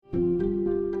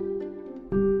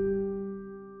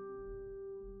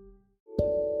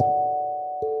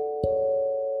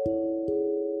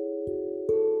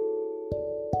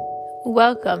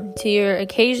Welcome to your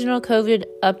occasional COVID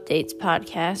updates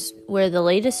podcast, where the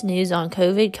latest news on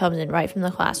COVID comes in right from the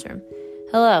classroom.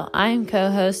 Hello, I am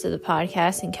co-host of the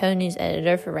podcast and co-news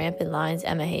editor for Rampant Lines,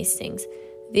 Emma Hastings.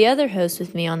 The other host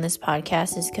with me on this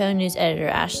podcast is co-news editor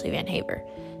Ashley Van Haber.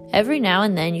 Every now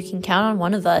and then you can count on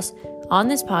one of us on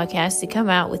this podcast to come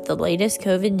out with the latest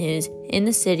COVID news in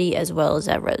the city as well as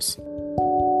at Rose.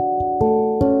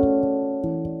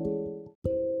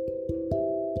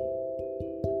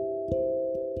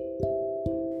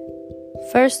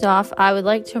 First off, I would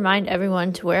like to remind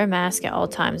everyone to wear a mask at all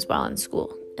times while in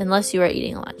school, unless you are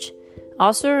eating lunch.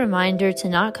 Also a reminder to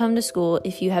not come to school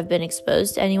if you have been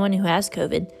exposed to anyone who has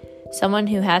COVID, someone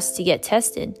who has to get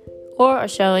tested, or are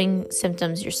showing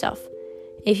symptoms yourself.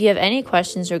 If you have any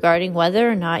questions regarding whether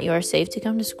or not you are safe to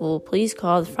come to school, please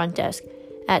call the front desk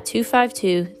at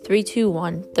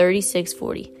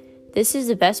 252-321-3640. This is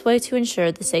the best way to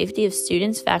ensure the safety of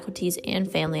students, faculties, and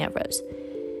family at Rose.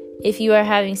 If you are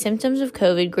having symptoms of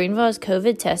COVID, Greenville has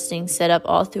COVID testing set up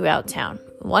all throughout town.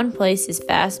 One place is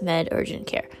Fast Med Urgent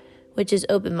Care, which is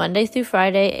open Monday through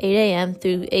Friday, 8 a.m.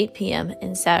 through 8 p.m.,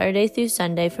 and Saturday through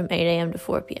Sunday from 8 a.m. to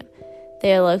 4 p.m.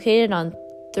 They are located on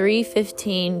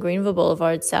 315 Greenville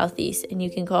Boulevard Southeast, and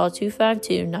you can call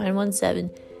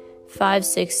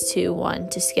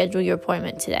 252-917-5621 to schedule your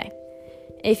appointment today.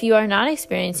 If you are not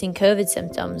experiencing COVID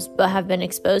symptoms but have been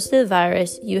exposed to the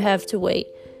virus, you have to wait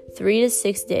 3 to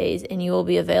 6 days, and you will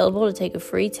be available to take a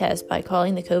free test by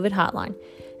calling the COVID hotline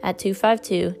at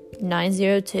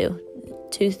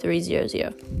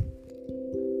 252-902-2300.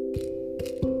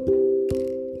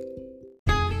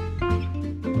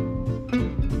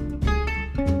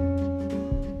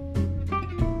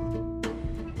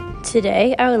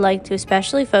 Today, I would like to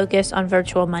especially focus on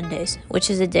Virtual Mondays, which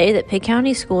is a day that Pitt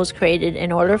County Schools created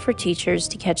in order for teachers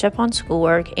to catch up on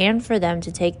schoolwork and for them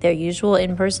to take their usual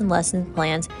in-person lesson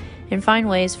plans and find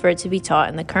ways for it to be taught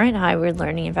in the current hybrid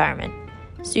learning environment.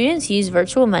 Students use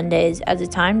Virtual Mondays as a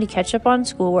time to catch up on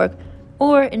schoolwork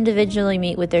or individually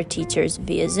meet with their teachers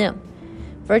via Zoom.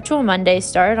 Virtual Mondays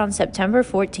started on September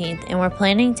 14th and we're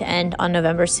planning to end on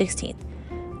November 16th.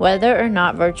 Whether or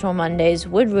not Virtual Mondays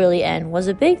would really end was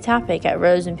a big topic at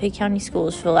Rose and Pitt County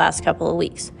Schools for the last couple of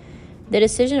weeks. The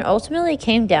decision ultimately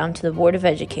came down to the Board of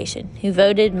Education, who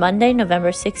voted Monday,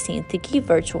 November 16th to keep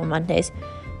Virtual Mondays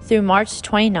through March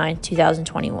 29,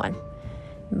 2021.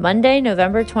 Monday,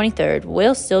 November 23rd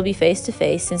will still be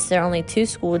face-to-face since there are only 2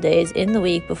 school days in the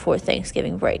week before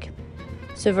Thanksgiving break.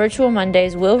 So Virtual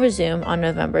Mondays will resume on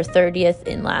November 30th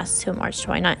and last till March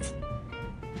 29th.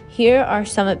 Here are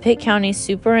some of Pitt County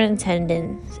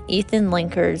Superintendent Ethan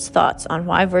Linker's thoughts on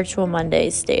why Virtual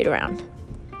Mondays stayed around.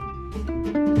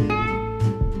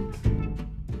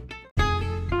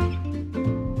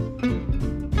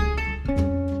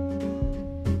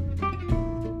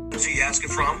 So you ask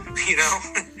it from,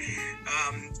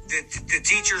 the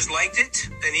teachers liked it,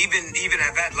 and even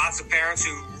I've had lots of parents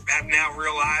who have now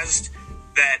realized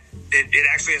that it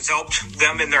actually has helped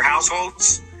them in their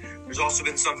households. There's also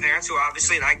been some parents who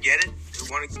obviously, and I get it, who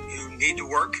need to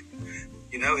work.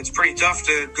 It's pretty tough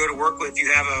to go to work if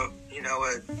you have of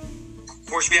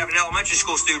course, if you have an elementary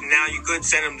school student now, you could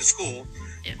send them to school.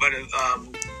 Yeah. But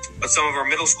some of our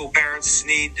middle school parents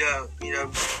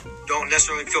don't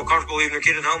necessarily feel comfortable leaving their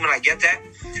kid at home, and I get that.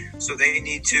 So they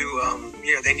need to,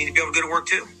 they need to be able to go to work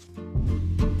too.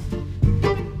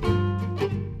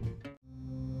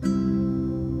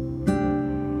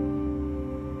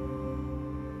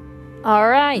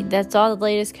 Alright, that's all the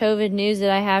latest COVID news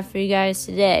that I have for you guys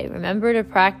today. Remember to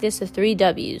practice the 3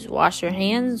 W's. Wash your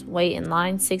hands, wait in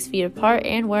line 6 feet apart,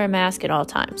 and wear a mask at all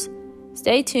times.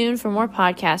 Stay tuned for more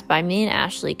podcasts by me and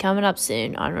Ashley coming up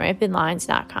soon on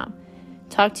rampantlines.com.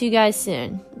 Talk to you guys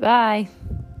soon. Bye.